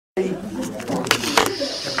Welcome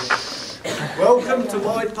to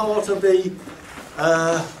my part of the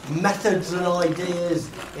methods and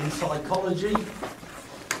ideas in psychology.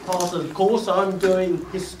 Part of the course I'm doing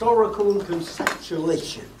historical and conceptual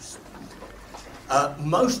issues,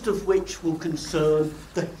 most of which will concern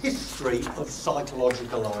the history of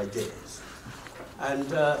psychological ideas.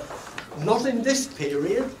 And not in this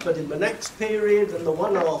period, but in the next period and the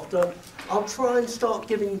one after, I'll try and start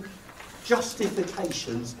giving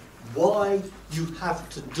justifications why you have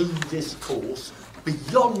to do this course,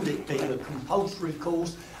 beyond it being a compulsory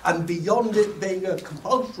course, and beyond it being a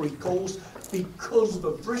compulsory course because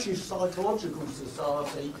the British Psychological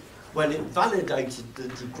Society, when it validated the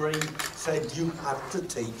degree, said you have to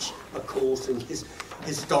teach a course in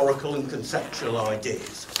historical and conceptual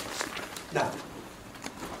ideas. Now,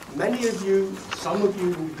 many of you, some of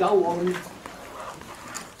you will go on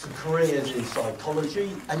to careers in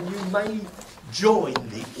psychology, and you may join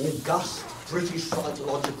the august British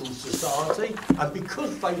Psychological Society, and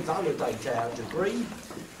because they validate our degree,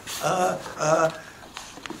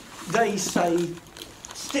 they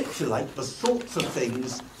stipulate the sorts of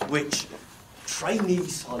things which trainee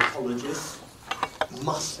psychologists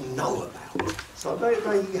must know about. So they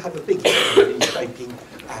have a big hand in shaping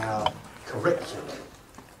our curriculum.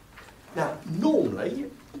 Now, normally,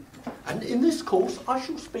 and in this course, I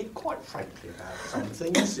shall speak quite frankly about some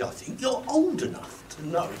things. I think you're old enough to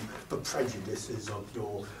know the prejudices of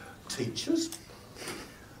your teachers.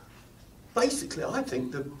 Basically, I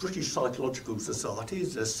think the British Psychological Society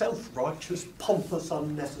is a self-righteous, pompous,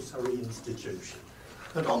 unnecessary institution.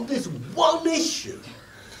 And on this one issue,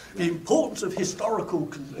 the importance of historical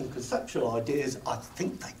and conceptual ideas, I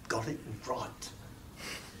think they've got it right.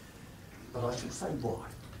 But I shall say why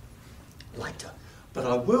later. But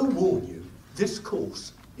I will warn you, this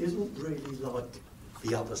course isn't really like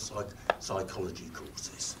the other psychology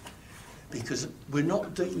courses, because we're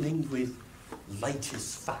not dealing with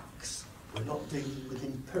latest facts, we're not dealing with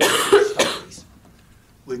empirical studies,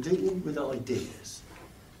 we're dealing with ideas,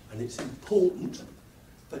 and it's important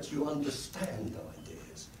that you understand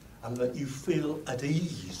ideas and that you feel at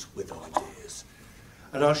ease with ideas.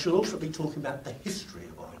 And I shall also be talking about the history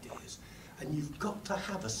of ideas, and you've got to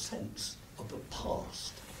have a sense of the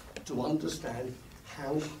past to understand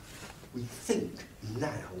how we think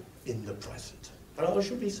now in the present. And I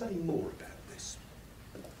shall be saying more about this.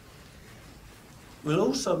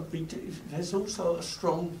 There's also a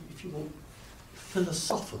strong, if you want,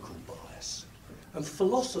 philosophical bias. And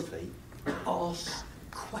philosophy asks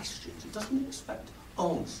questions. It doesn't expect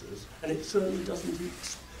answers, and it certainly doesn't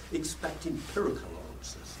expect empirical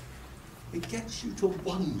answers. It gets you to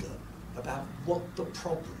wonder about what the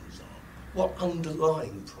problems are, what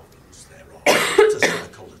underlying problems there are to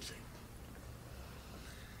psychology.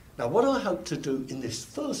 Now, what I hope to do in this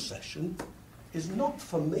first session is not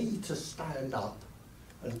for me to stand up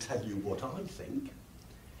and tell you what I think.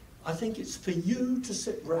 I think it's for you to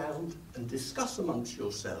sit round and discuss amongst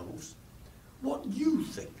yourselves what you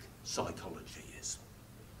think psychology is.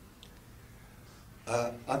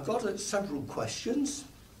 I've got several questions.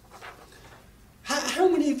 How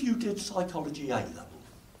many of you did psychology A-level?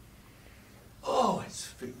 Oh,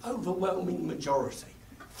 it's the overwhelming majority.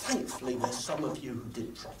 Thankfully, there's some of you who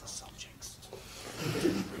did proper subjects.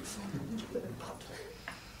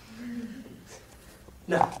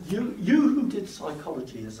 Now, you who did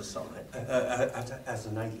psychology as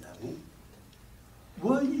an A-level,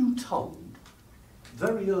 were you told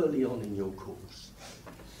very early on in your course,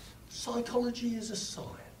 psychology is a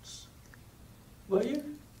science? Were you?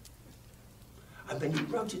 And then you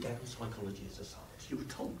wrote it down, psychology is a science. You were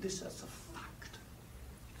told this as a fact.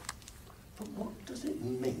 But what does it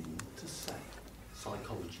mean to say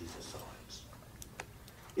psychology is a science?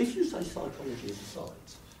 If you say psychology is a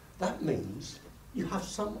science, that means you have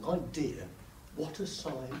some idea what a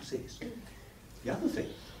science is. The other thing,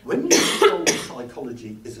 when you were told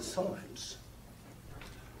psychology is a science,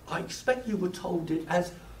 I expect you were told it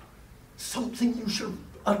as something you should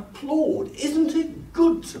applaud. Isn't it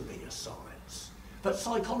good to be a science? That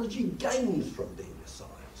psychology gains from being a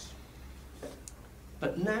science.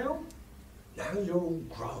 But now you're all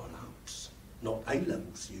grown-ups, not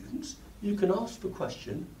A-level students. You can ask the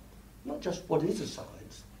question, not just what is a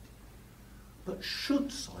science, but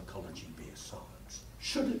should psychology be a science?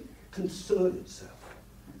 Should it concern itself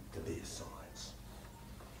to be a science?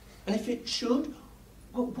 And if it should,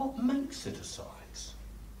 well, what makes it a science?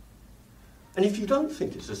 And if you don't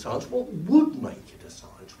think it's a science, what would make it a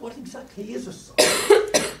science? What exactly is a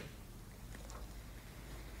science?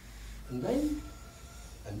 And then,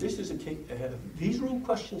 and this is a key, these are all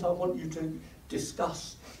questions I want you to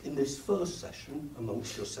discuss in this first session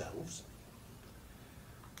amongst yourselves,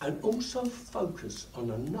 and also focus on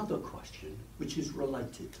another question which is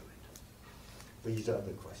related to it. These are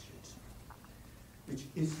the questions, which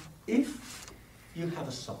is, if you have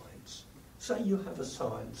a science, say you have a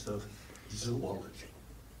science of zoology,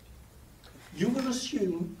 you will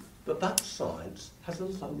assume that that science has a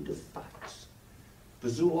load of facts. The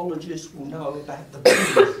zoologist will know about the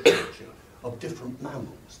breeding structure of different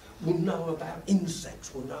mammals, will know about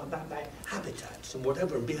insects, will know about their habitats and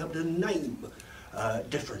whatever, and be able to name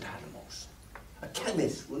different animals. A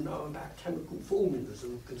chemist will know about chemical formulas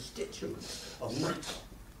and constituents of matter.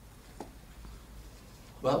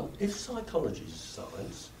 Well, if psychology is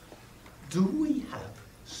science, do we have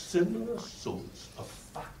similar sorts of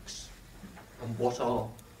facts? And what are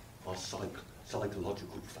our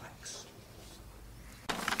psychological facts?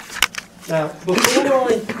 Now, before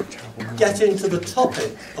I get into the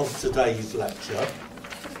topic of today's lecture,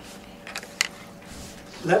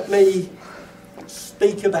 let me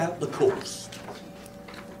speak about the course.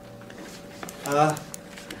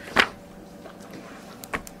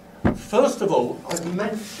 First of all, I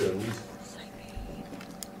mentioned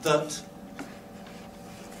that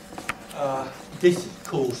this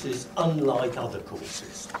course is unlike other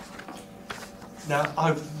courses. Now,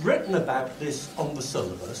 I've written about this on the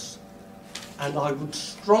syllabus, and I would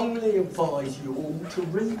strongly advise you all to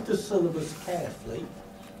read the syllabus carefully,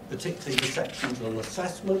 particularly the sections on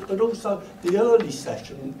assessment, but also the early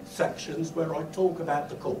sections where I talk about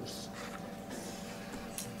the course.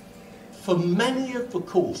 For many of the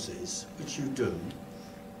courses which you do,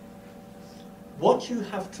 what you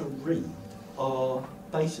have to read are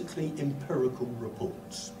basically empirical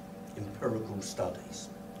reports, empirical studies.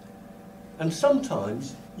 And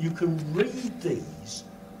sometimes you can read these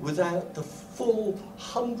without the full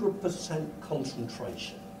 100%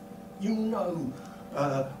 concentration. You know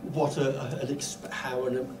how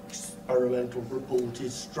an experimental report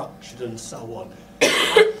is structured and so on.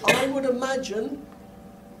 I would imagine,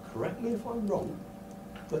 correct me if I'm wrong,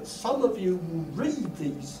 but some of you will read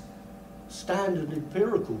these standard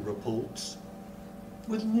empirical reports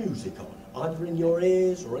with music on, either in your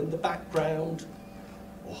ears or in the background,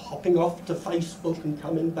 or hopping off to Facebook and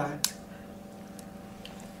coming back.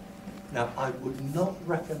 Now, I would not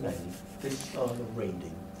recommend this style of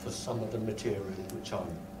reading for some of the material which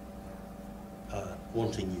I'm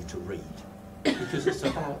wanting you to read, because it's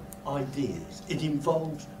about ideas. It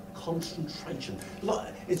involves concentration.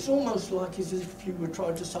 It's almost like as if you were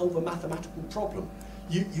trying to solve a mathematical problem.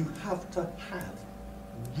 You have to have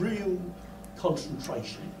real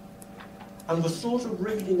concentration. And the sort of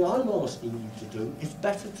reading I'm asking you to do is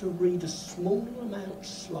better to read a small amount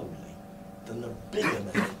slowly than a big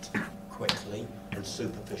amount quickly and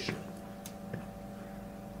superficially.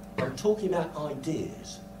 I'm talking about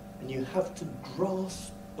ideas, and you have to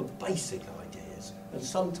grasp the basic ideas, and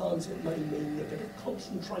sometimes it may mean a bit of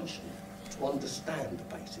concentration to understand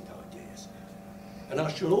the basic ideas. And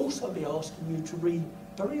I shall also be asking you to read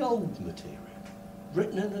very old material,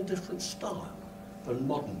 written in a different style than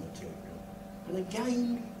modern material. And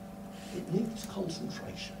again, it needs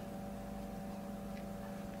concentration.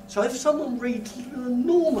 So if someone reads an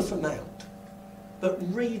enormous amount, but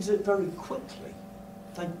reads it very quickly,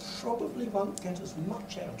 they probably won't get as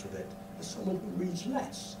much out of it as someone who reads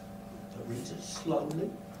less, that reads it slowly,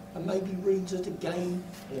 and maybe reads it again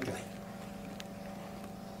and again.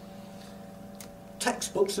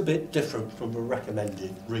 Textbooks are a bit different from the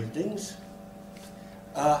recommended readings.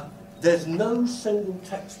 There's no single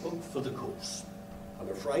textbook for the course. I'm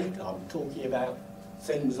afraid I'm talking about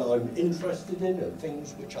things I'm interested in and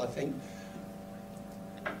things which I think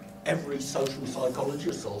every social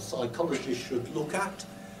psychologist or psychologist should look at,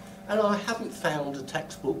 and I haven't found a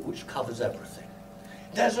textbook which covers everything.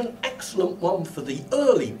 There's an excellent one for the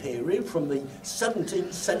early period from the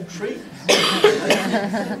 17th century,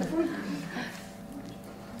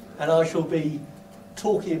 and I shall be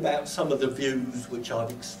talking about some of the views which I've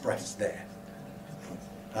expressed there.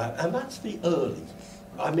 And that's the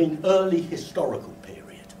early historical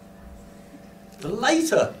period. The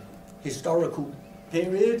later historical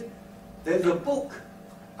period, there's a book,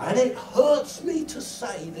 and it hurts me to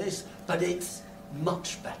say this, but it's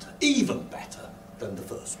much better, even better than the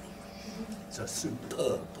first book. It's a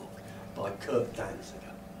superb book by Kurt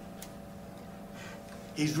Danziger.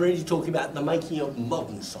 He's really talking about the making of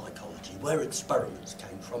modern psychology, where experiments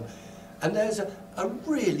came from. And there's a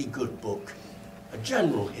really good book, a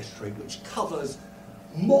general history, which covers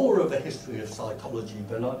more of a history of psychology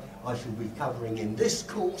than I shall be covering in this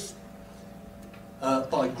course,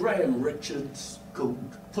 by Graham Richards, called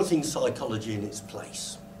Putting Psychology in Its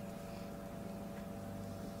Place.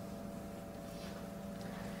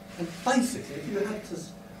 And basically, if you had to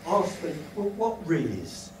ask me, well, what really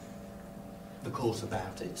is the course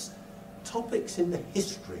about? It's topics in the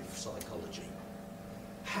history of psychology,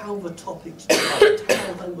 how the topics developed,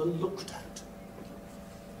 how they were looked at.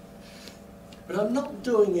 But I'm not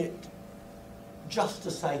doing it just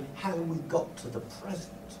to say how we got to the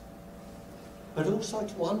present, but also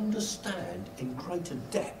to understand in greater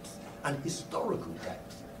depth and historical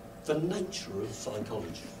depth the nature of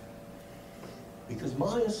psychology. Because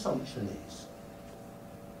my assumption is,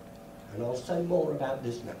 and I'll say more about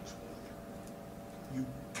this next week, you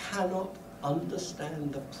cannot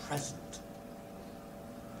understand the present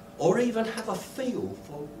or even have a feel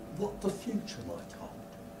for what the future might hold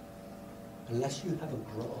unless you have a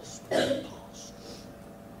grasp of the past.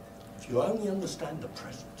 If you only understand the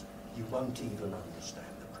present, you won't even understand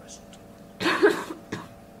the present.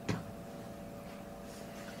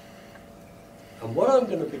 And what I'm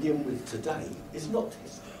going to begin with today is not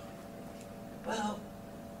history. Well,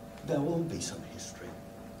 there will be some history,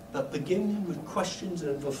 but beginning with questions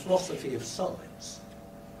of the philosophy of science,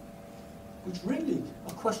 which really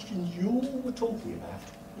are questions you all were talking about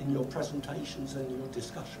in your presentations and your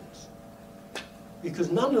discussions. Because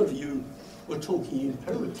none of you were talking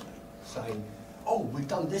empirically, saying, oh, we've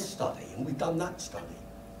done this study and we've done that study.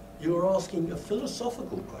 You were asking a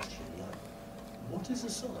philosophical question, like, what is a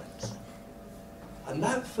science? And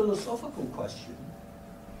that philosophical question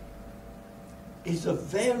is a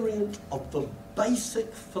variant of the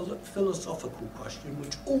basic philosophical question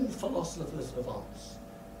which all philosophers have asked,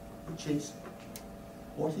 which is,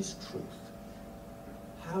 what is truth?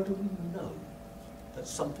 How do we know that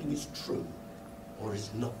something is true or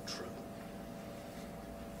is not true?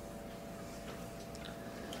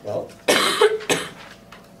 Well,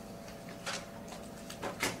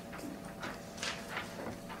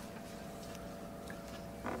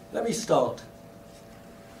 let me start,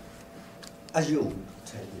 as you all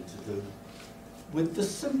tended to do, with the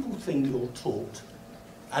simple thing you're taught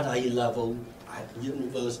at A level, at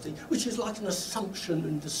university, which is like an assumption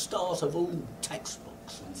in the start of all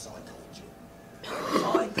textbooks in psychology.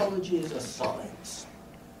 Psychology is a science.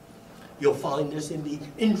 You'll find this in the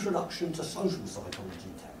Introduction to Social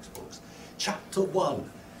Psychology textbooks. Chapter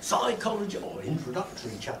 1, Psychology, or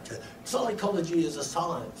introductory chapter, Psychology is a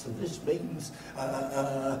science, and this means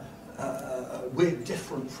we're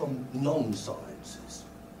different from non-sciences.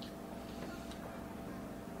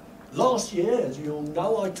 Last year, as you all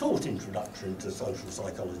know, I taught Introduction to Social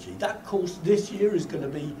Psychology. That course this year is going to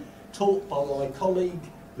be taught by my colleague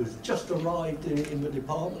who's just arrived in the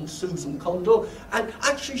department, Susan Condor, and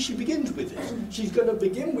actually she begins with this. She's going to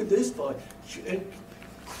begin with this by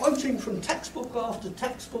quoting from textbook after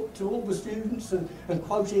textbook to all the students and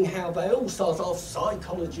quoting how they all start off,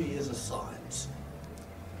 psychology is a science.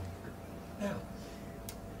 Now,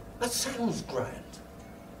 that sounds grand,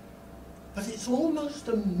 but it's almost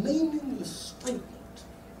a meaningless statement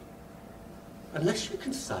unless you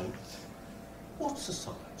can say, what's a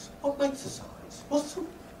science? What makes a science? What's so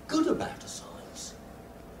good about a science?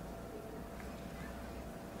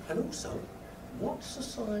 And also, what's a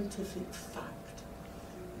scientific fact?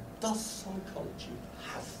 Does psychology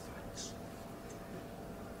have facts?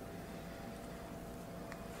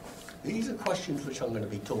 These are questions which I'm going to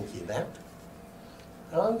be talking about.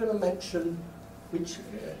 And I'm going to mention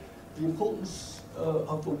the importance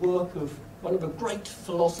of the work of one of the great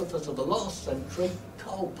philosophers of the last century,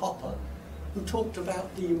 Karl Popper, who talked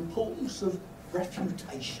about the importance of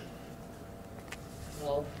refutation.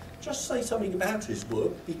 I'll just say something about his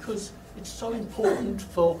work because it's so important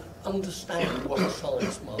for understanding what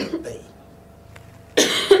science might be.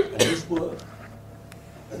 And his work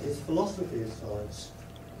and his philosophy of science,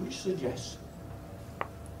 which suggests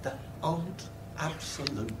there aren't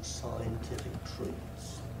absolute scientific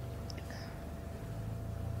truths.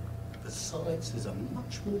 But science is a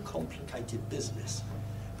much more complicated business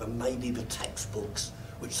than maybe the textbooks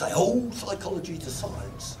which say, oh, psychology to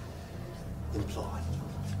science imply.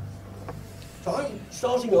 So I'm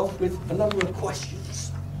starting off with a number of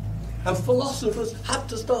questions. And philosophers have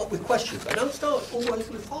to start with questions. They don't start always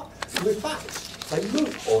with facts. They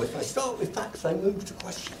move, or if they start with facts, they move to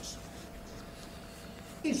questions.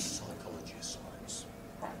 Is psychology a science?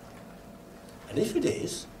 And if it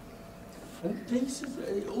is, and this is,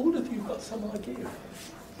 all of you have got some idea.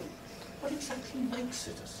 What exactly makes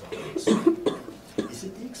it a science? Is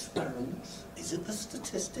it the experiments? Is it the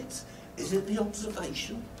statistics? Is it the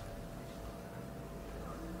observation?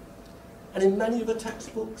 And in many of the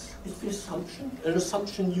textbooks, it's the assumption, an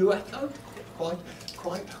assumption you echoed quite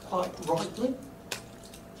rightly,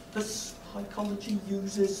 that psychology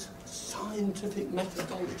uses scientific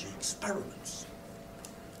methodology, experiments.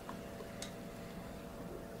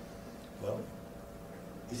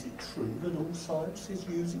 true that all sciences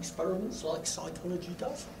use experiments like psychology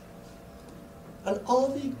does? And are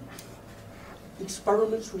the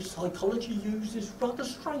experiments which psychology uses rather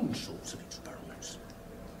strange sorts of experiments?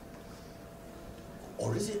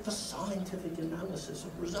 Or is it the scientific analysis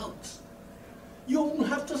of results? You often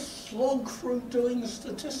have to slog through doing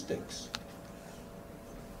statistics.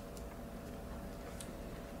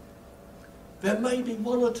 There may be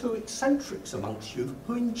one or two eccentrics amongst you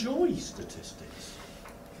who enjoy statistics.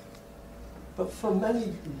 But for many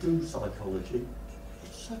who do psychology,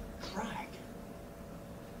 it's a drag.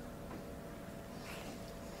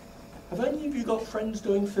 Have any of you got friends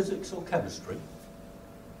doing physics or chemistry?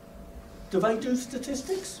 Do they do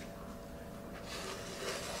statistics?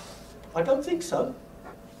 I don't think so.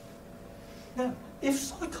 Now, if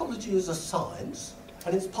psychology is a science,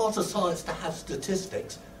 and it's part of science to have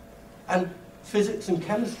statistics, and physics and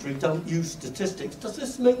chemistry don't use statistics, does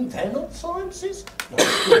this mean they're not sciences? No,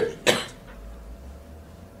 clearly not.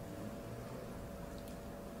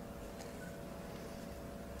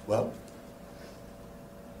 Well,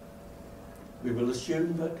 we will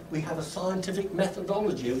assume that we have a scientific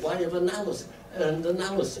methodology, a way of analysis.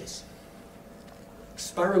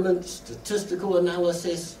 Experiment, statistical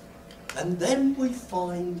analysis, and then we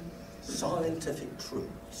find scientific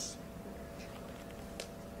truths.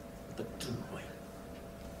 But do we?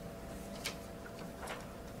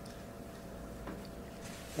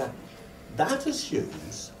 Now, that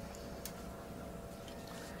assumes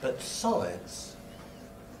that science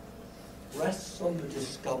rests on the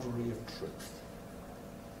discovery of truth.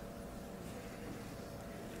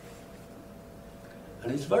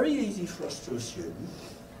 And it's very easy for us to assume,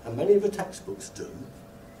 and many of the textbooks do,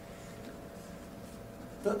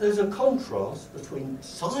 that there's a contrast between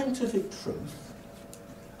scientific truth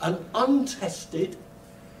and untested,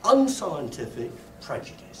 unscientific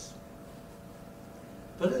prejudice.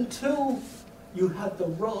 But until you had the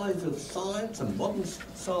rise of science, and modern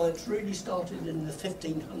science really started in the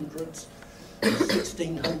 1500s,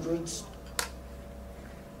 1600s,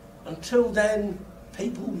 until then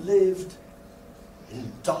people lived in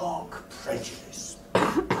dark prejudice.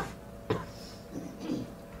 For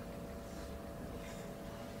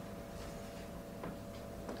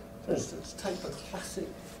instance, take the classic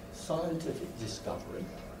scientific discovery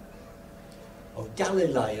of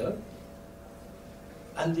Galileo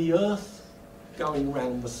and the Earth going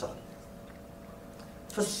round the sun.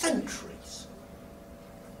 For centuries,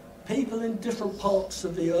 people in different parts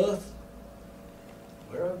of the Earth,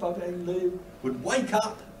 wherever they live, would wake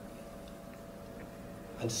up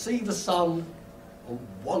and see the sun on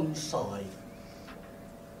one side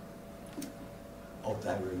of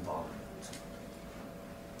their environment.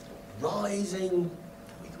 Rising,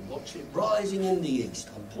 we can watch it, rising in the east.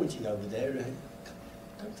 I'm pointing over there.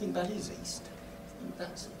 I don't think that is east. I think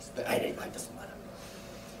that's east. But anyway, it doesn't matter.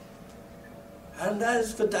 And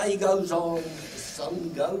as the day goes on, the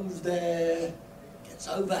sun goes there, gets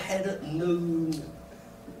overhead at noon,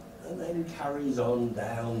 and then carries on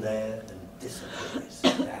down there and disappears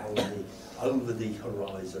down over the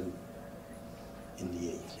horizon in the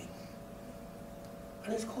evening.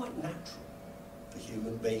 And it's quite natural for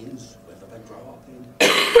human beings, whether they grow up in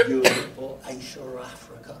Europe or Asia or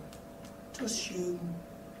Africa, to assume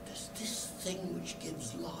there's this thing which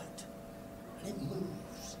gives light, and it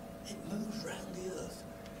moves. It moves round the earth.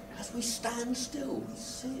 As we stand still, we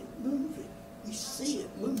see it moving. We see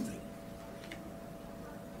it moving.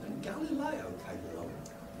 And Galileo came along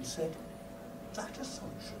and said, that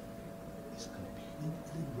assumption is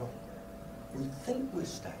completely wrong. We think we're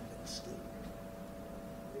standing still,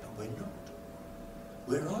 but we're not.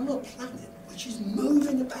 We're on a planet which is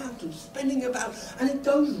moving about and spinning about, and it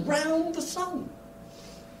goes round the sun.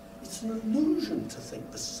 It's an illusion to think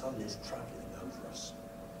the sun is travelling over us.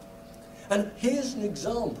 And here's an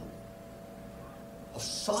example of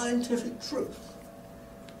scientific truth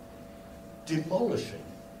demolishing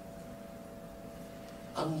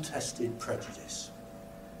untested prejudice.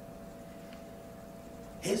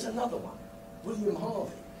 Here's another one. William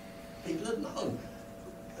Harvey. People had known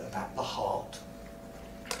about the heart.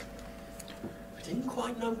 We didn't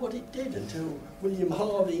quite know what it did until William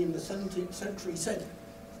Harvey in the 17th century said,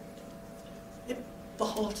 the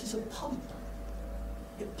heart is a pump.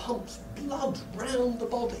 It pumps blood round the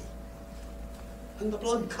body. And the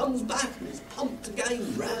blood comes back and is pumped again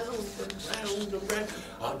round and round and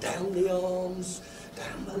round, down the arms,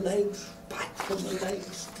 down the legs, back from the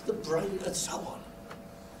legs to the brain, and so on.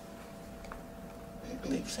 And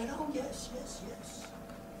people said, oh yes, yes, yes.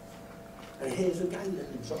 And here's again an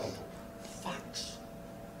example. Facts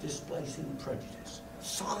displacing prejudice.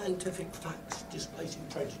 Scientific facts displacing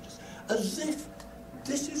prejudice. As if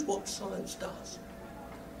This is what science does.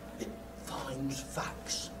 It finds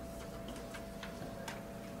facts.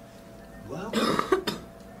 Well,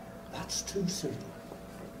 that's too simple.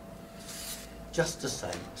 Just to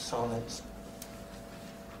say science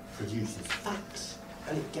produces facts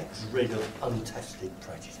and it gets rid of untested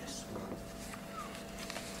prejudice.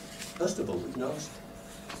 First of all, we can ask,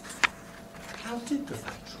 how did the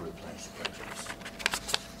facts replace prejudice?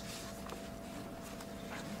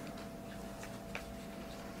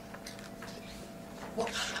 What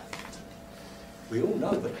happened? We all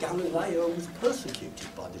know that Galileo was persecuted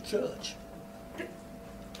by the church.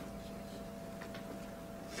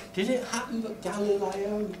 Did it happen that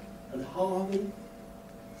Galileo and Harvey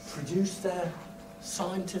produced their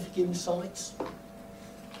scientific insights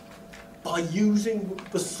by using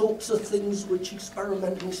the sorts of things which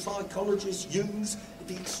experimental psychologists use,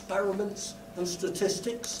 the experiments and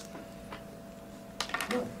statistics?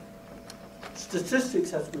 No.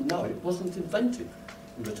 Statistics, as we know it, wasn't invented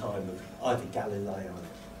in the time of either Galileo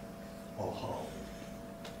or Harvey.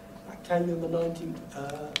 That came in the 19th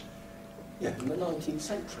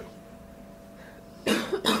century.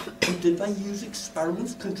 Did they use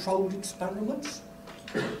experiments, controlled experiments?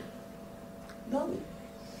 No.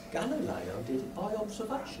 Galileo did it by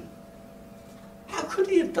observation. How could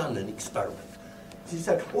he have done an experiment? He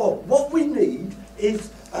said, well, what we need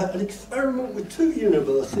is an experiment with two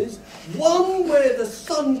universes, one where the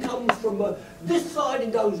sun comes from this side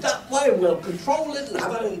and goes that way, and we'll control it and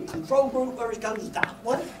have a control group where it goes that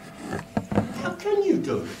way. How can you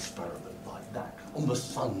do an experiment like that on the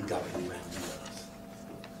sun going round the Earth?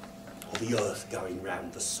 Or the Earth going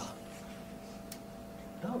round the sun?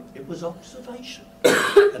 No, it was observation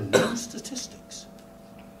and no statistics.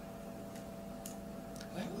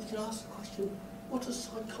 Well, we can ask the question, what are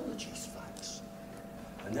psychology's facts?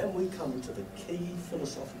 And then we come to the key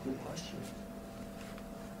philosophical question.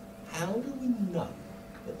 How do we know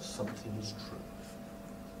that something is true?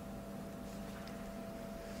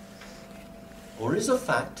 Or is a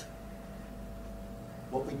fact,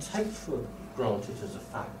 what we take for granted as a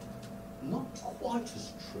fact, not quite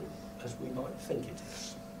as true as we might think it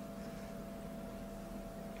is?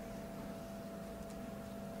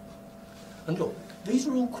 And look, these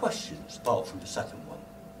are all questions, apart from the second one.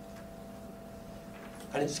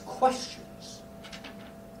 And it's questions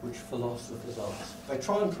which philosophers ask. They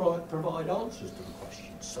try and provide answers to the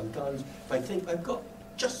questions. Sometimes they think they've got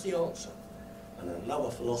just the answer. And a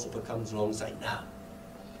lower philosopher comes along and says,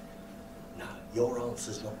 no, your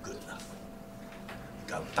answer's not good enough.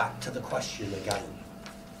 Go back to the question again.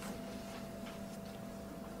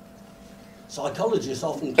 Psychologists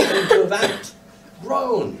often claim to have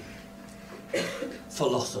outgrown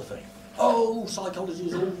philosophy. Oh,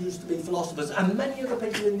 psychologists all used to be philosophers, and many of the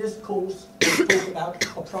people in this course we talk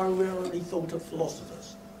about are primarily thought of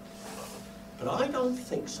philosophers. But I don't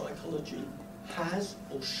think psychology has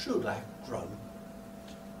or should outgrow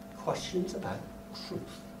questions about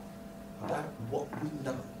truth, about what we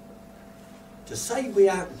know. To say we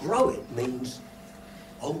outgrow it means,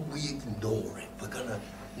 oh, we ignore it, we're going to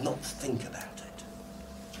not think about it.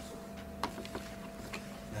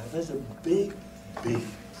 Now, there's a big, big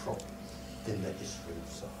problem in the history of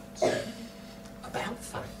science about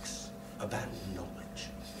facts, about knowledge,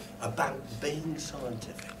 about being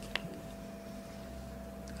scientific.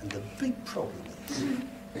 And the big problem is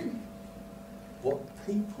what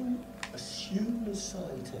people assume is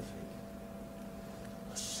scientific,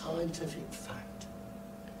 a scientific fact,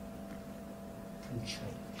 can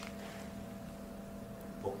change.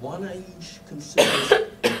 What one age considers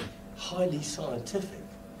highly scientific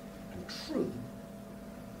and true,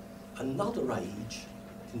 another age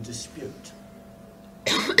can dispute.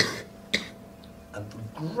 And the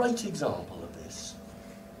great example of this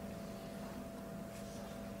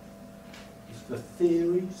is the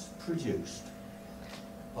theories produced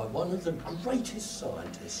by one of the greatest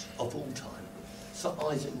scientists of all time, Sir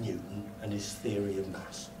Isaac Newton, and his theory of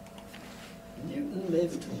mass. Newton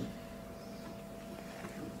lived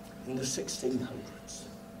in the 1600s.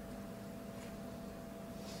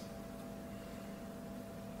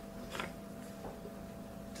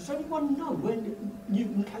 Does anyone know where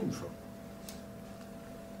Newton came from?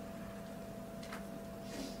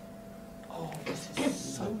 Oh, this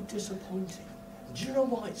is so disappointing. Do you know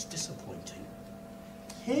why it's disappointing?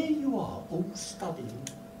 Here you are all studying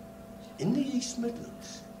in the East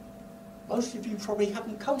Midlands. Most of you probably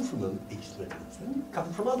haven't come from the East Midlands, you've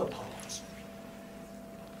come from other parts,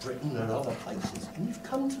 Britain and other places, and you've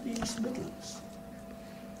come to the East Midlands.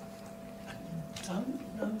 And you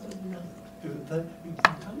don't know the name. You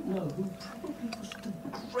don't know who probably was the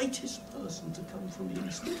greatest person to come from the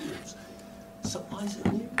East Midlands. Sir Isaac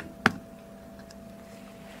Newton,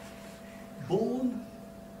 born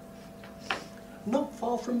not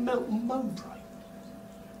far from Melton Mowbray,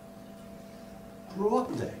 grew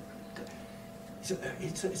up there.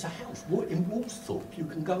 It's a house in Woolsthorpe. You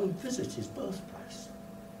can go and visit his birthplace.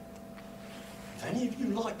 If any of you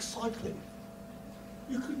like cycling,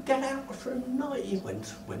 you could get out for a night. He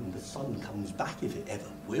went when the sun comes back, if it ever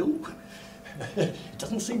will. It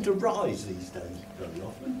doesn't seem to rise these days very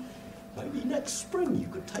often. Maybe next spring you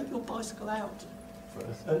could take your bicycle out for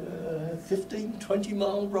a 15,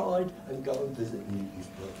 20-mile ride and go and visit Newton's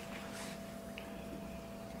birthplace.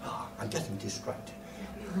 Ah, I'm getting distracted.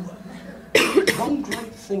 One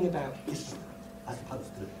great thing about history, as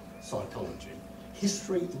opposed to psychology,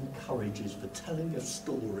 history encourages the telling of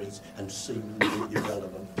stories and seemingly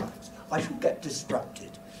irrelevant facts. I shall get distracted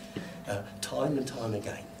time and time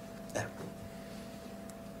again. Now,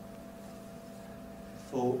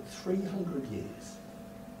 for 300 years,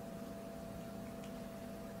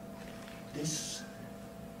 this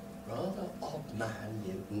rather odd man,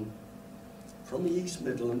 Newton, from the East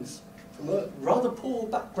Midlands, from a rather poor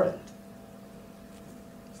background.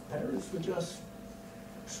 His parents were just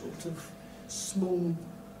sort of small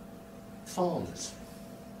farmers,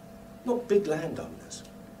 not big landowners.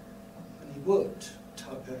 And he worked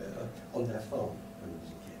on their farm when he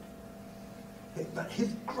was a kid. But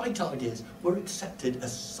his great ideas were accepted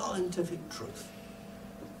as scientific truth.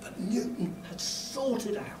 But Newton had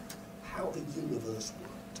sorted out how the universe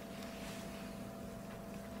worked.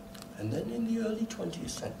 And then in the early 20th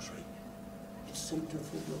century, it seemed to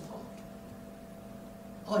fall apart.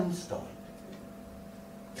 Einstein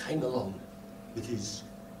came along with his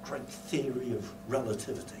great theory of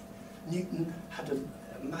relativity. Newton had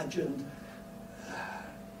imagined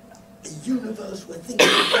a universe where things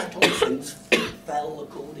like on things fell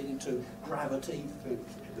according to gravity,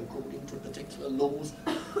 according to particular laws.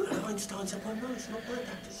 And Einstein said, well, no, it's not like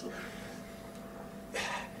that. It's not.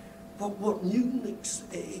 But what Newton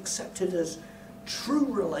accepted as true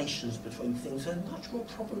relations between things are much more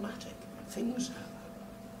problematic. Things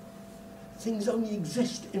only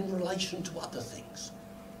exist in relation to other things.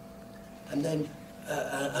 And then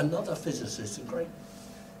another physicist, a great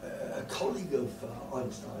colleague of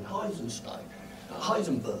Einstein,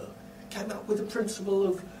 Heisenberg, came up with a principle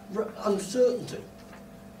of uncertainty,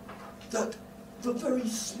 that the very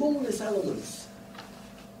smallest elements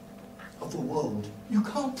of the world, you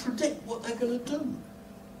can't predict what they're going to do.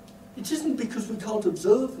 It isn't because we can't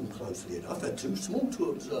observe them closely enough, they're too small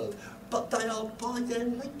to observe, but they are by their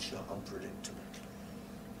nature unpredictable.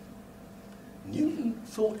 Newton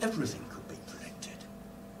thought everything could be predicted.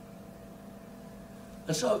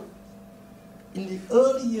 And so, in the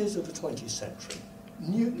early years of the 20th century,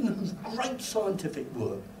 Newton, whose great scientific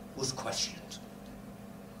work was questioned.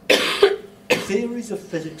 Theories of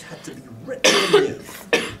physics had to be written anew.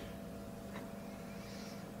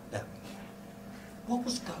 Now, what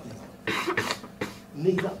was going on?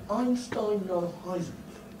 Neither Einstein nor Heisenberg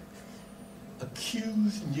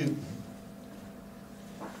accused Newton,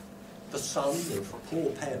 the son of poor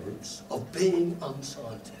parents, of being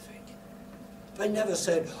unscientific. They never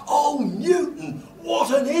said, oh, Newton, what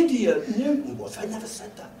an idiot Newton was. They never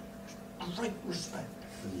said that. Great respect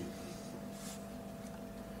for Newton.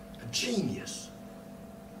 A genius.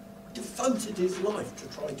 Devoted his life to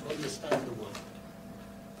trying to understand the world.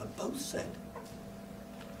 But both said,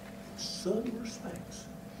 in certain respects,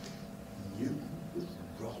 Newton was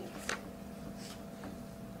wrong.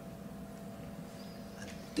 And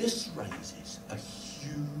this raises a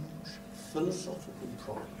huge philosophical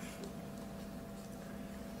problem.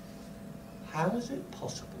 How is it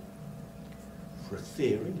possible for a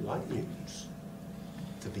theory like Newton's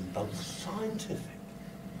to be both scientific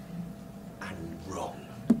and wrong?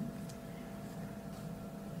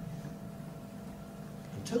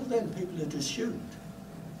 Until then, people had assumed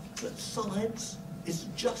that science is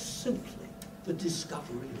just simply the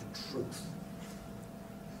discovery of truth.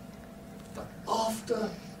 But after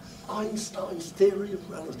Einstein's theory of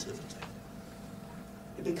relativity,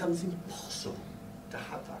 it becomes impossible to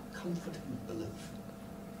have that comforting belief,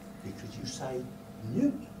 because you say,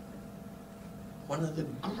 Newton, one of the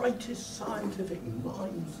greatest scientific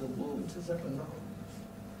minds the world has ever known,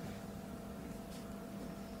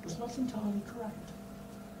 was not entirely correct.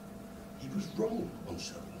 He was wrong on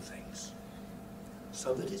certain things.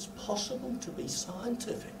 So that it's possible to be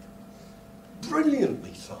scientific,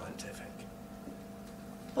 brilliantly scientific,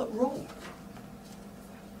 but wrong.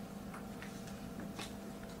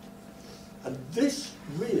 And this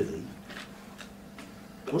really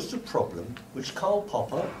was the problem which Karl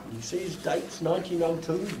Popper, you see his dates,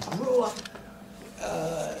 1902, he grew up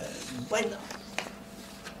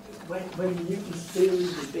when Newton's theory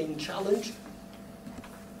was being challenged,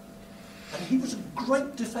 and he was a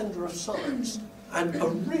great defender of science and a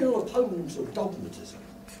real opponent of dogmatism.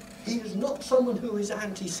 He is not someone who is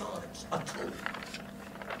anti-science at all.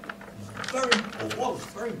 Was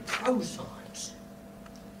very pro-science.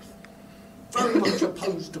 Very much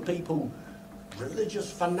opposed to people,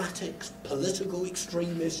 religious fanatics, political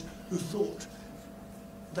extremists, who thought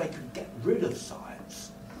they could get rid of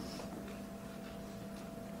science.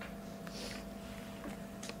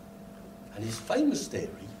 And his famous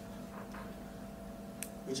theory,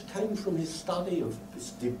 which came from his study of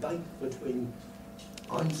this debate between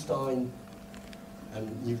Einstein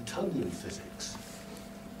and Newtonian physics,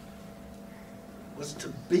 was to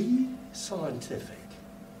be scientific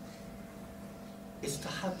is to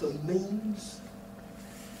have the means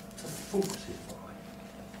to falsify,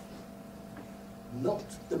 not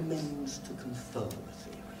the means to confirm a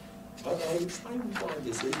theory. I'll explain why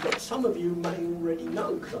this is, but some of you may already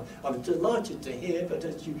know, because I'm delighted to hear that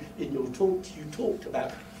as you, in your talks, you talked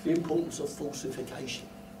about the importance of falsification.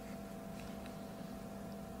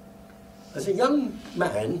 As a young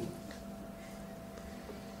man,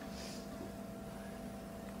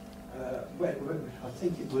 I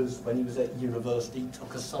think it was when he was at university,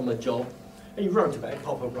 took a summer job, and he wrote about it,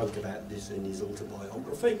 Popper wrote about this in his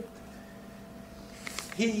autobiography.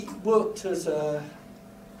 He worked as a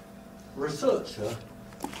researcher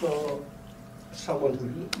for someone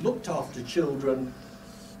who looked after children,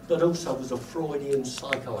 but also was a Freudian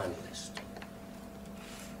psychoanalyst.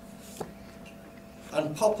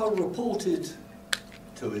 And Popper reported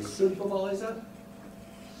to his supervisor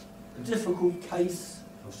a difficult case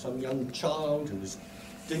of some young child who was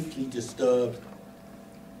deeply disturbed.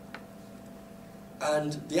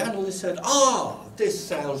 And the analyst said, this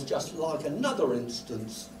sounds just like another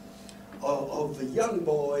instance of a young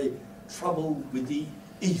boy troubled with the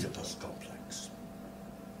Oedipus complex.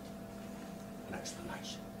 An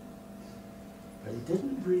explanation. But it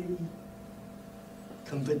didn't really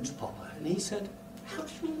convince Popper. And he said, how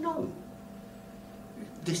do you know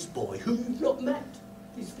this boy, who you've not met,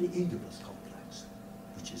 is the Oedipus complex,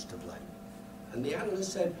 which is to blame? And the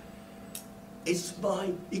analyst said, it's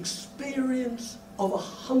my experience of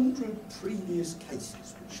 100 previous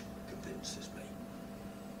cases which convinces me.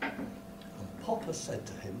 And Popper said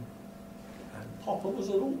to him, and Popper was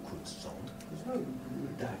an awkward sod, there's no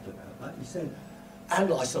doubt about that, he said,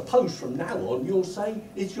 and I suppose from now on you'll say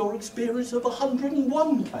it's your experience of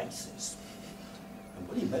 101 cases. And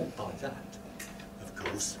what he meant by that, of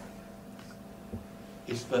course,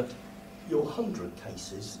 is that your 100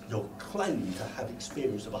 cases, your claim to have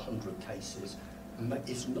experience of 100 cases,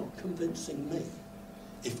 is not convincing me.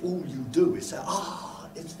 If all you do is say,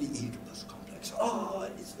 it's the Oedipus complex,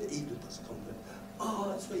 it's the Oedipus complex,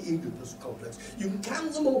 it's the Oedipus complex. You can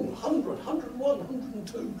count them all, 100, 101,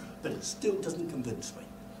 102, but it still doesn't convince me.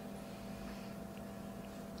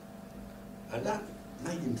 And that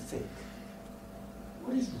made him think,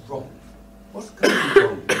 what is wrong? What's going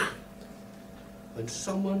wrong when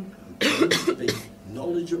someone who claims to be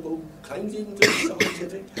knowledgeable, claims even to be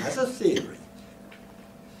scientific, has a theory,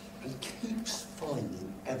 and keeps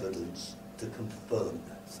finding evidence to confirm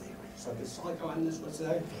that theory? So the psychoanalyst would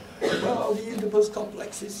say, well, the Oedipus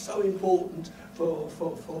complex is so important for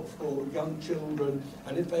young children,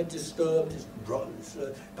 and if they're disturbed,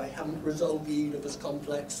 they haven't resolved the Oedipus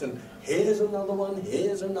complex, and here's another one,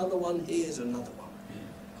 here's another one, here's another one.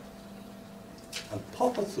 And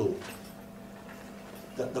Popper thought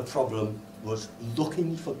that the problem was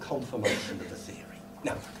looking for confirmation of a theory.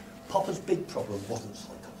 Now, Popper's big problem wasn't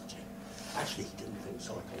psychology. Actually, he didn't think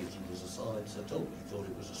psychology was a science at all. He thought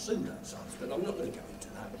it was a pseudo-science, but I'm not going to go into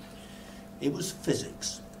that. It was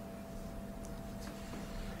physics.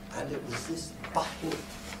 And it was this battle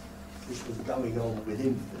which was going on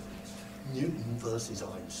within physics, Newton versus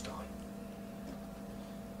Einstein.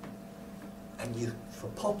 And for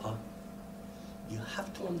Popper, you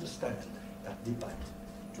have to understand that debate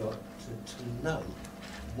to know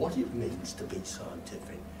what it means to be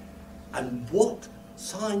scientific and what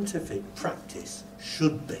scientific practice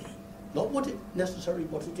should be. Not necessarily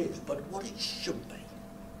what it is, but what it should be.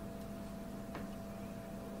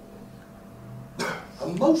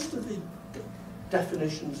 And most of the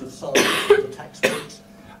definitions of science in the textbooks,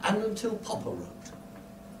 and until Popper wrote,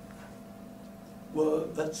 were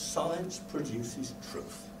that science produces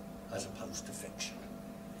truth as opposed to fiction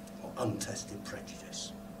or untested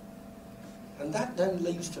prejudice. And that then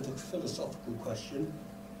leads to the philosophical question,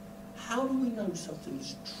 how do we know something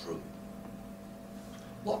is true?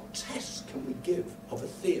 What tests can we give of a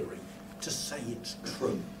theory to say it's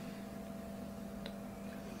true?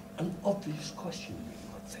 an obvious question,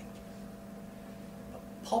 you might think. But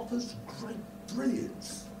Popper's great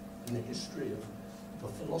brilliance in the history of the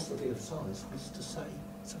philosophy of science was to say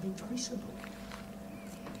something very simple.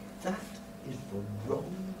 That is the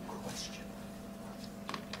wrong question.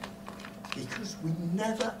 Because we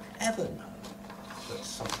never ever know that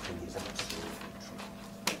something is absolutely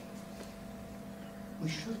true. We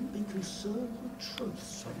shouldn't be concerned with truth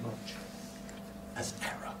so much as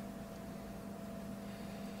error.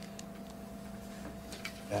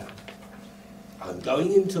 Now, I'm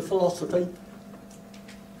going into philosophy.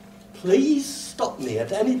 Please stop me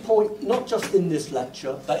at any point, not just in this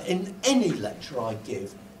lecture, but in any lecture I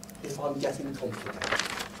give, if I'm getting complicated.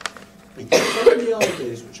 Because some of the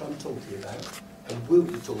ideas which I'm talking about, and will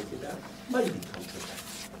be talking about, may be complicated.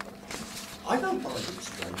 I don't mind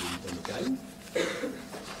explaining them again.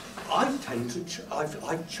 I've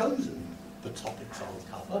chosen the topics I'll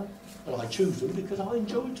cover, and I choose them because I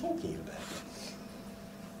enjoy talking about them.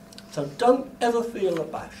 So don't ever feel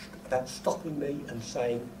abashed about stopping me and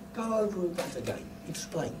saying, go over that again,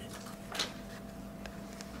 explain it.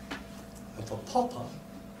 And for Popper,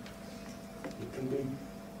 it can be,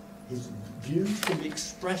 his views can be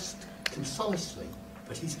expressed concisely,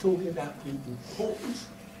 but he's talking about the importance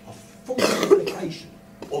of falsification,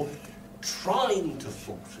 or trying to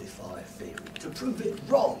falsify a theory, to prove it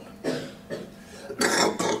wrong.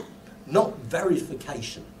 Not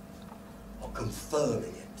verification, or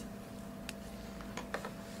confirming it.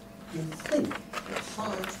 You think that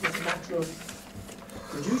science was a matter of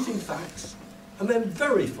producing facts and then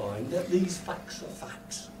verifying that these facts are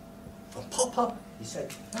facts. For Popper, he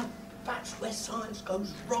said, no, that's where science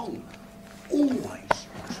goes wrong. Always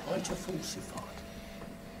try to falsify.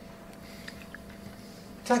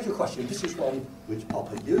 Take a question. This is one which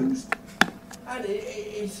Popper used, and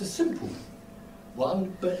it's a simple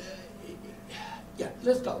one, but yeah,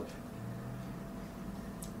 let's go.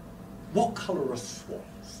 What colour are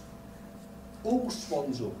swans? All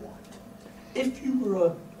swans are white. If you were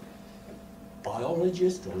a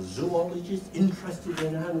biologist or a zoologist interested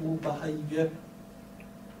in animal behaviour,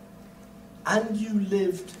 and you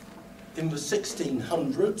lived in the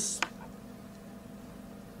 1600s,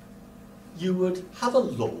 you would have a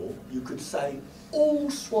law, you could say,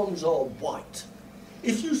 all swans are white.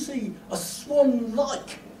 If you see a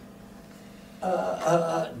swan-like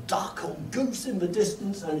duck or goose in the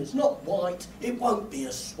distance and it's not white, it won't be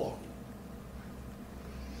a swan.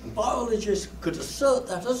 And biologists could assert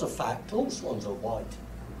that as a fact, all swans are white,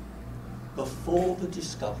 before the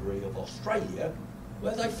discovery of Australia,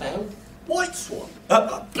 where they found white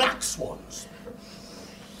black swans.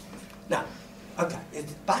 Now, okay,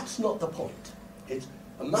 that's not the point.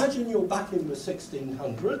 Imagine you're back in the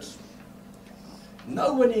 1600s,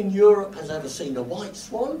 no one in Europe has ever seen a white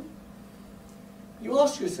swan. You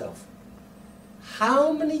ask yourself,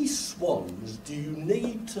 how many swans do you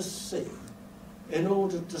need to see in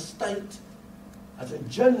order to state, as a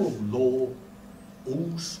general law,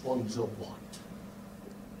 all swans are white?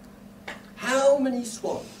 How many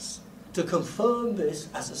swans to confirm this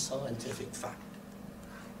as a scientific fact?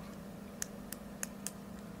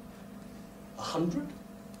 100?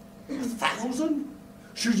 1,000?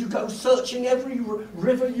 Should you go searching every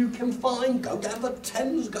river you can find? Go down the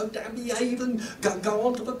Thames, go down the Avon, go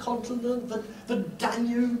onto the continent, the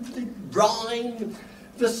Danube, the Rhine,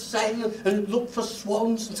 the Seine, and look for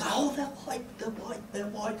swans and say, oh, they're white, they're white, they're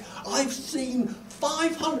white. I've seen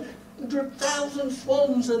 500,000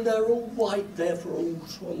 swans and they're all white, therefore all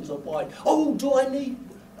swans are white. Oh, do I need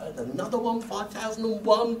another one,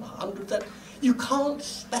 5,001, 100,000? You can't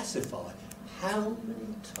specify how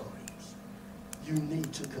many times you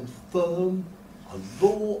need to confirm a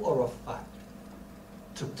law or a fact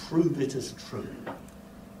to prove it as true.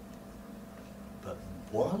 But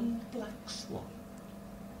one black swan,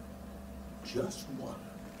 just one,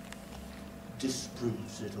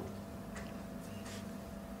 disproves it all.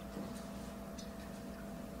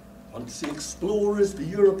 Once the explorers, the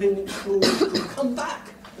European explorers, could come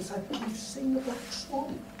back and say, we've seen a black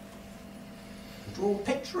swan, and draw a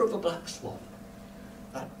picture of a black swan,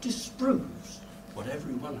 that disproves what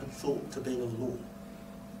everyone had thought to be a law.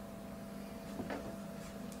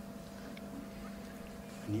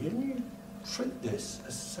 And you treat this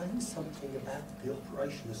as saying something about the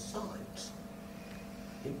operation of science,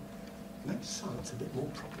 it makes science a bit more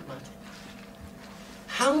problematic.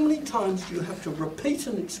 How many times do you have to repeat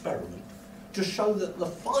an experiment to show that the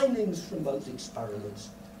findings from those experiments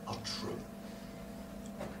are true?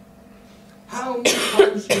 How many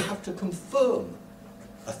times do you have to confirm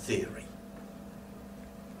a theory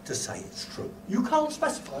to say it's true? You can't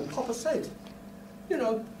specify, and Popper said,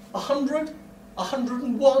 100,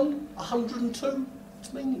 101, 102,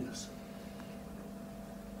 it's meaningless.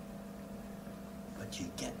 But you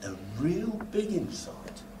get the real big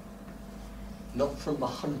insight, not from the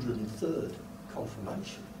 103rd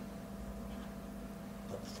confirmation,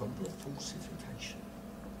 but from the falsification.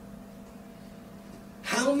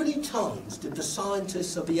 How many times did the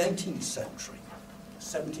scientists of the 18th century,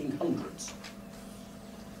 1700s,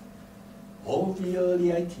 or the early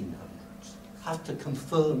 1800s, have to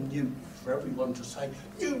confirm Newton for everyone to say,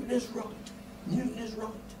 Newton is right, Newton is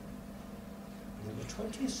right? And in the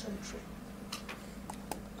 20th century,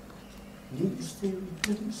 Newton's theory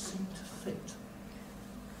didn't seem to fit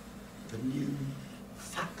the new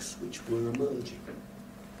facts which were emerging.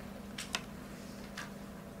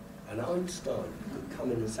 And Einstein could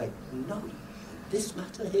come in and say, no, this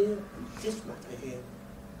matter here and this matter here,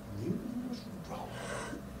 Newton was wrong.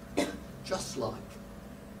 Just like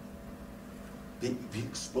the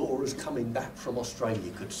explorers coming back from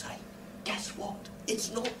Australia could say, guess what? It's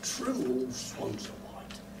not true all swans are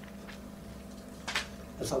white.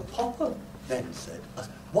 And so Popper then said,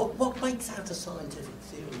 what makes out a scientific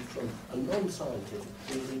theory from a non-scientific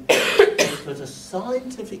theory is that a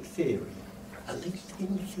scientific theory, at least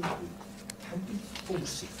in theory, can be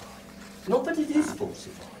falsified. Not that it is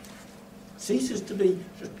falsified. Ceases to be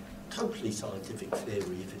just totally scientific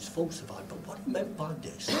theory if it's falsified, but what he meant by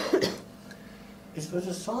this is that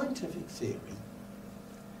a scientific theory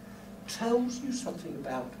tells you something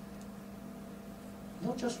about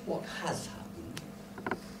not just what has happened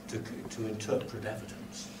to interpret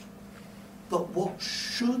evidence, but what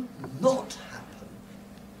should not happen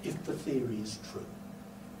if the theory is true.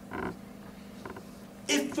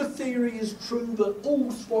 If the theory is true that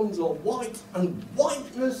all swans are white and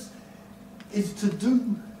whiteness is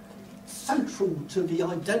central to the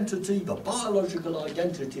identity, the biological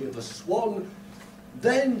identity of a swan,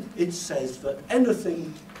 then it says that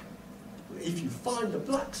anything, if you find a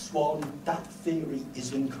black swan, that theory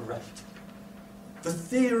is incorrect. The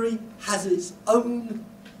theory has its own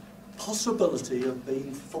possibility of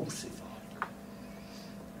being falsified.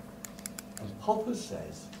 And Popper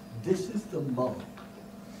says this is the mark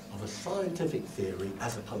of a scientific theory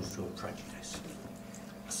as opposed to a prejudice.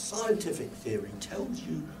 A scientific theory tells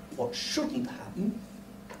you what shouldn't happen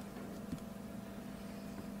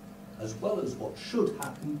as well as what should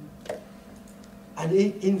happen, and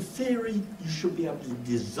in theory you should be able to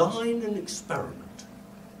design an experiment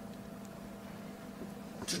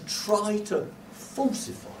to try to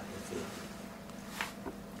falsify the theory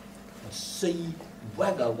and see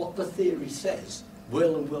whether what the theory says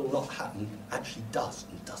will and will not happen actually does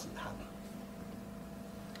and doesn't happen.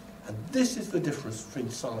 And this is the difference between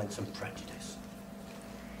science and prejudice.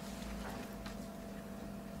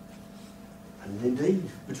 And indeed,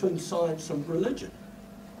 between science and religion.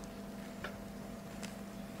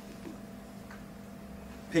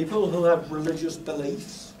 People who have religious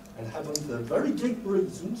beliefs and have them for very deep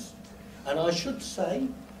reasons, and I should say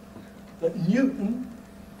that Newton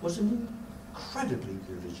was an incredibly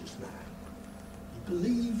religious man. He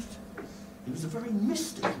believed, he was a very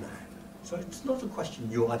mystic man. So it's not a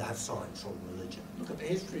question you either have science or religion. Look at the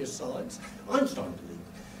history of science. Einstein believed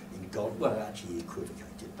in God. Well, actually he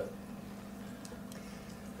equivocated, but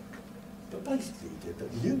basically he did.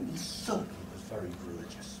 But Newton certainly was very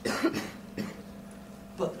religious.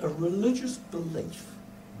 But a religious belief,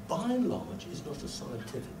 by and large, is not a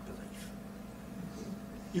scientific belief.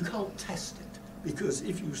 You can't test it, because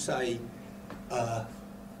if you say, I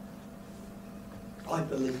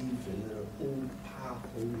believe in an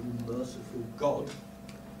all-powerful, merciful God,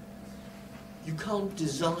 you can't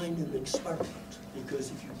design an experiment,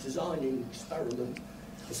 because if you design an experiment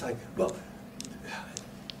and say, well,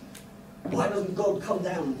 why doesn't God come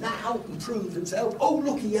down now and prove himself? Oh,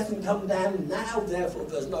 look, he hasn't come down now, therefore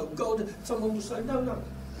there's no God. Someone will say, no, no,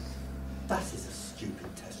 that is a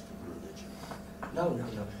stupid test of religion. No, no,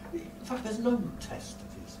 no. In fact, there's no test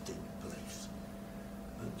of these deep beliefs.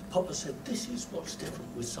 Popper said, this is what's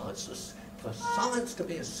different with science. For science to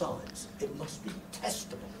be a science, it must be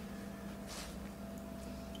testable.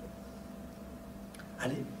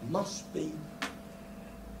 And it must be,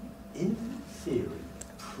 in theory,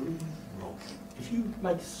 proved wrong. If you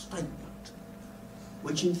make a statement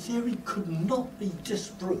which in theory could not be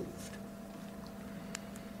disproved,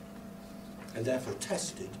 and therefore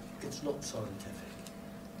tested, it's not scientific.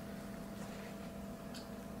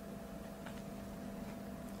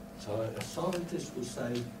 So a scientist will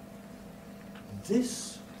say,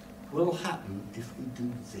 this will happen if we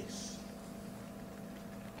do this.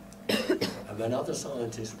 And then other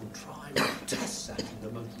scientists will try and test that in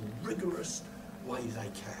the most rigorous way they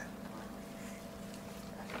can.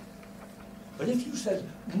 But if you said,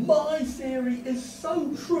 my theory is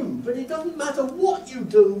so true, but it doesn't matter what you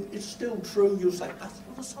do, it's still true, you'll say, that's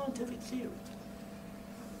not a scientific theory.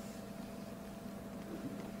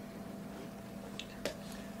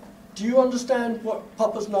 Do you understand what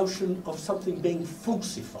Popper's notion of something being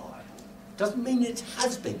falsified? Doesn't mean it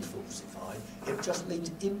has been falsified, it just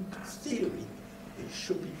means in theory it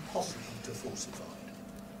should be possible to falsify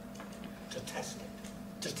it, to test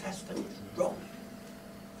it, to test that it's wrong.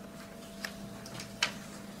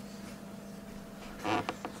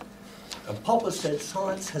 And Popper said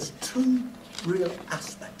science has two real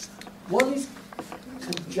aspects. One is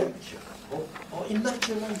conjecture or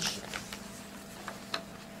imagination.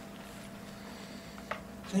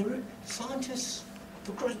 There are scientists,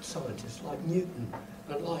 the great scientists like Newton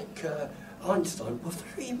and like Einstein were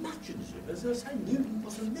very imaginative. As I say, Newton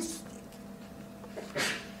was a mystic.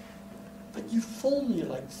 But you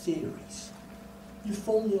formulate theories, you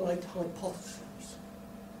formulate hypotheses.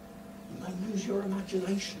 You may use your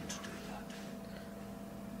imagination to do that.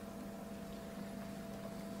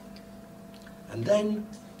 And then,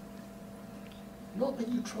 not that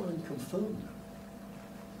you try and confirm them,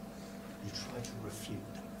 you try to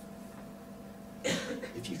refute them.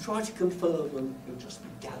 If you try to confirm them, you'll just be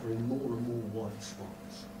gathering more and more white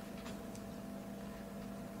swans.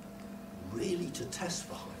 Really, to test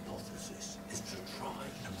the hypothesis is to try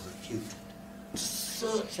and refute it, to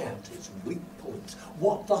search out its weak points,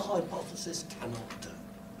 what the hypothesis cannot do.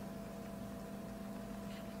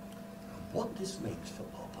 And what this means for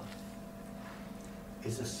Popper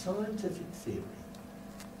is a scientific theory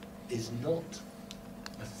is not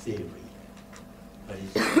a theory that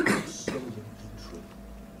is absolutely true.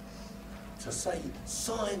 To say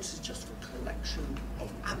science is just a collection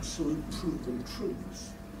of absolute proven truths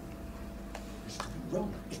is to be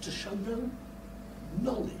wrong. It's to show no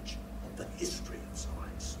knowledge of the history of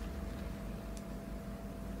science.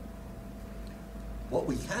 What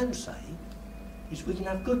we can say is we can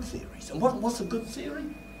have good theories. And what's a good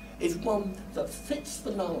theory? It's one that fits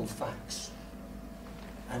the known facts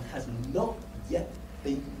and has not yet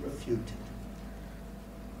been refuted.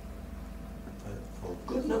 For a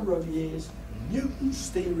good number of years, Newton's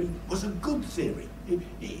theory was a good theory.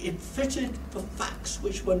 It fitted the facts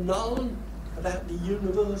which were known about the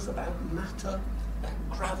universe, about matter, about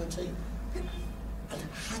gravity, and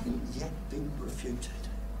hadn't yet been refuted.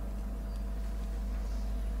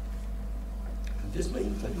 And this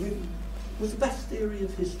means that Newton was the best theory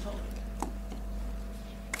of his time.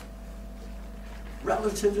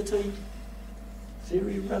 Relativity,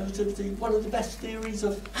 theory of relativity, one of the best theories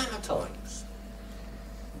of our times.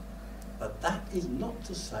 But that is not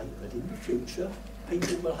to say that in the future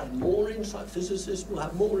people will have more insight, physicists will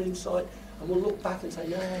have more insight, and will look back and say,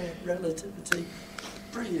 yeah, relativity,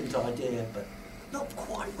 brilliant idea, but not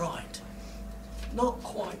quite right. Not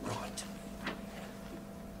quite right.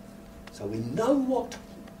 So we know what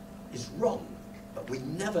is wrong, but we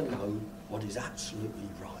never know what is absolutely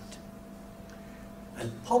right.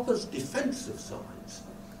 And Popper's defence of science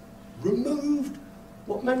removed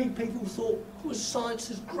what many people thought was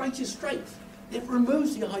science's greatest strength. It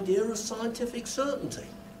removes the idea of scientific certainty.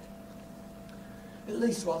 It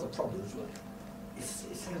leads to other problems. Well, it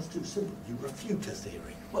sounds too simple. You refute a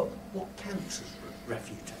theory. Well, what counts as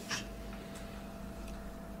refutation?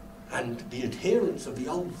 And the adherents of the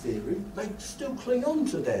old theory may still cling on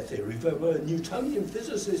to their theory. There were Newtonian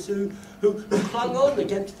physicists who clung on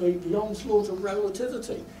against the onslaught of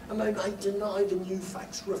relativity. And they may deny the new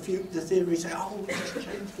facts, refute the theory, say, oh, let's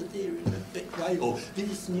change the theory in a bit way, or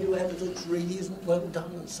this new evidence really isn't well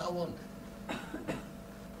done, and so on.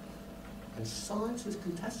 And science is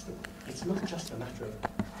contestable. It's not just a matter of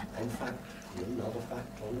one fact on another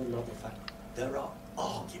fact on another fact. There are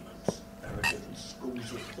arguments. There are different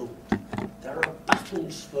schools of thought. There are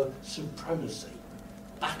battles for supremacy,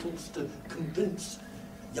 battles to convince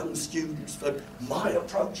young students that my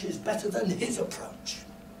approach is better than his approach.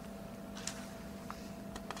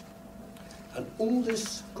 And all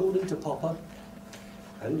this, according to Popper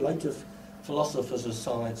and later philosophers of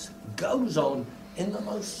science, goes on in the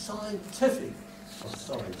most scientific of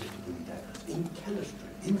scientific endeavours, in chemistry,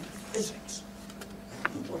 in physics,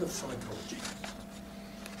 and what of psychology?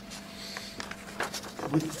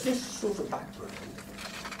 With this sort of background,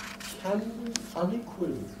 can we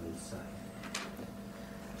unequivocally say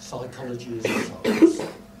psychology is a science?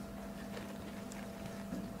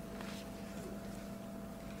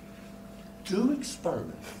 Do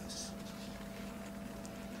experimenters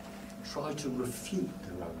try to refute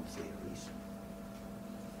their own theories?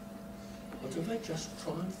 Or do they just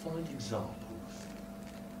try and find examples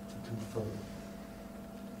to confirm?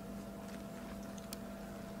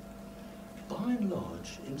 by and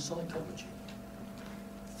large, in psychology,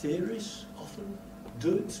 theorists often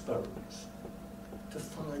do experiments to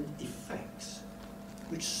find effects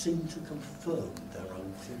which seem to confirm their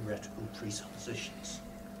own theoretical presuppositions.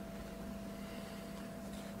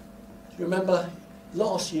 Do you remember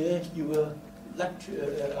last year you were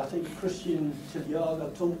I think Christian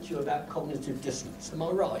Tilliaga talked to you about cognitive dissonance, am I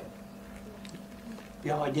right?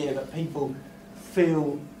 The idea that people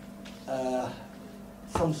feel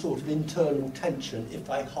some sort of internal tension if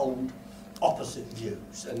they hold opposite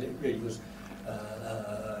views, and it really was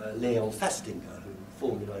Leon Festinger who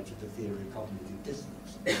formulated the theory of cognitive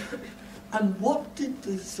dissonance. And what did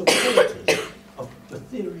the supporters of the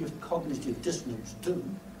theory of cognitive dissonance do?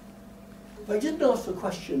 They didn't ask the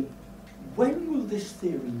question, when will this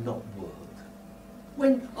theory not work?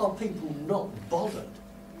 When are people not bothered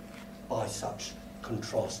by such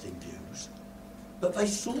contrasting views? But they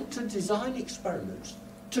sought to design experiments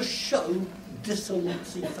to show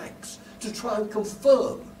dissonance effects, to try and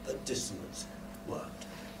confirm that dissonance worked.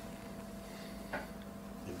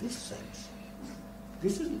 In this sense,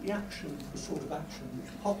 this isn't the action, the sort of action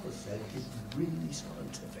which Popper said is really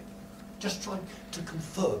scientific. Just trying to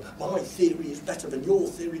confirm my theory is better than your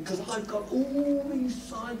theory because I've got all these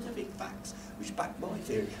scientific facts which back my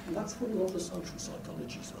theory. And that's what a lot of social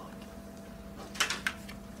psychology is like.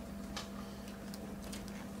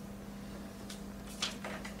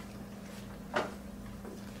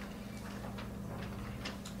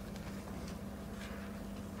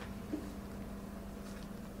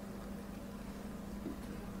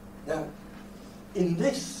 Now, in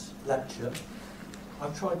this lecture,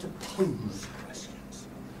 I've tried to pose questions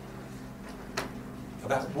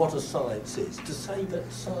about what a science is, to say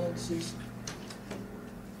that science is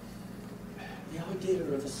the idea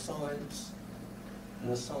of a science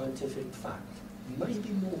and a scientific fact may be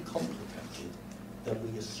more complicated than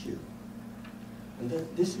we assume. And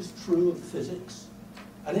that this is true of physics,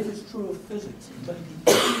 and if it's true of physics, it may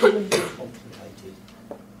be even more complicated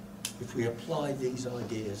if we apply these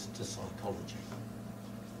ideas to psychology.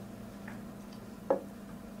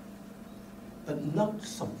 But note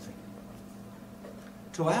something.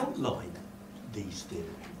 To outline these theories,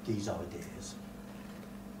 these ideas,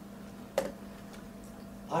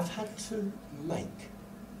 I've had to make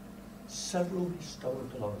several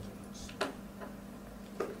historical arguments.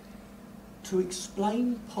 To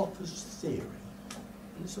explain Popper's theory,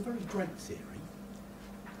 and it's a very great theory,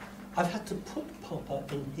 I've had to put Popper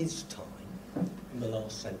in his time, in the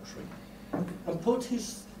last century, and put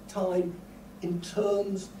his time in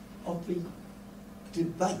terms of the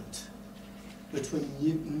debate between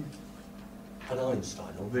Newton and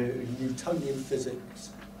Einstein, or Newtonian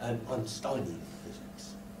physics and Einsteinian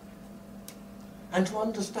physics. And to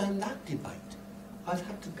understand that debate, I've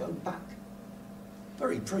had to go back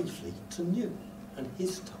very briefly to Newton and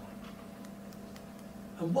his time.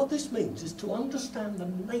 And what this means is to understand the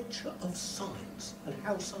nature of science and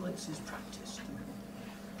how science is practiced,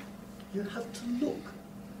 you have to look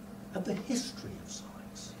at the history of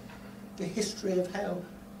science, the history of how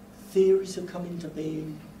theories have come into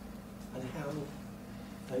being and how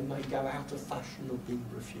they may go out of fashion or be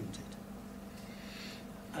refuted.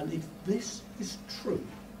 And if this is true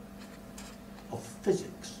of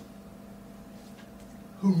physics,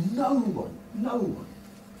 who no one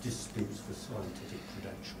disputes the scientific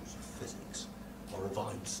credentials of physics, or of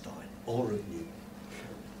Einstein, or of Newton,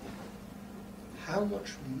 how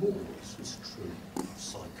much more is this true of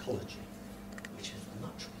psychology, which is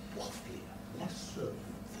much wafflier, less certain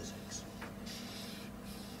than physics?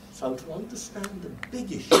 So to understand the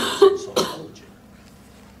big issues in psychology,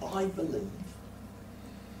 I believe,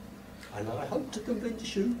 and I hope to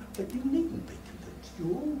convince you, but you needn't be convinced,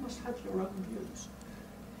 you all must have your own views.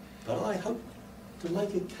 But I hope to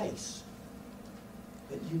make a case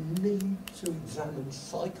that you need to examine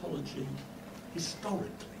psychology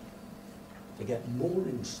historically to get more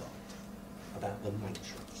insight about the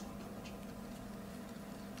nature of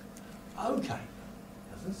psychology. Okay,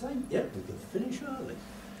 as I say, yeah, we can finish early.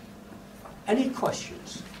 Any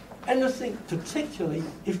questions? Anything, particularly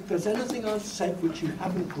if there's anything I've said which you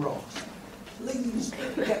haven't grasped, please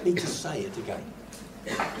get me to say it again.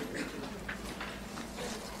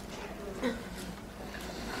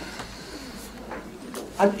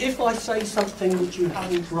 And if I say something which you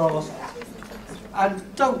haven't grasped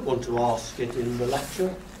and don't want to ask it in the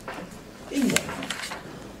lecture, email.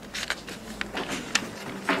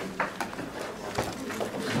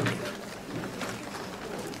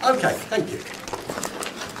 Okay, thank you.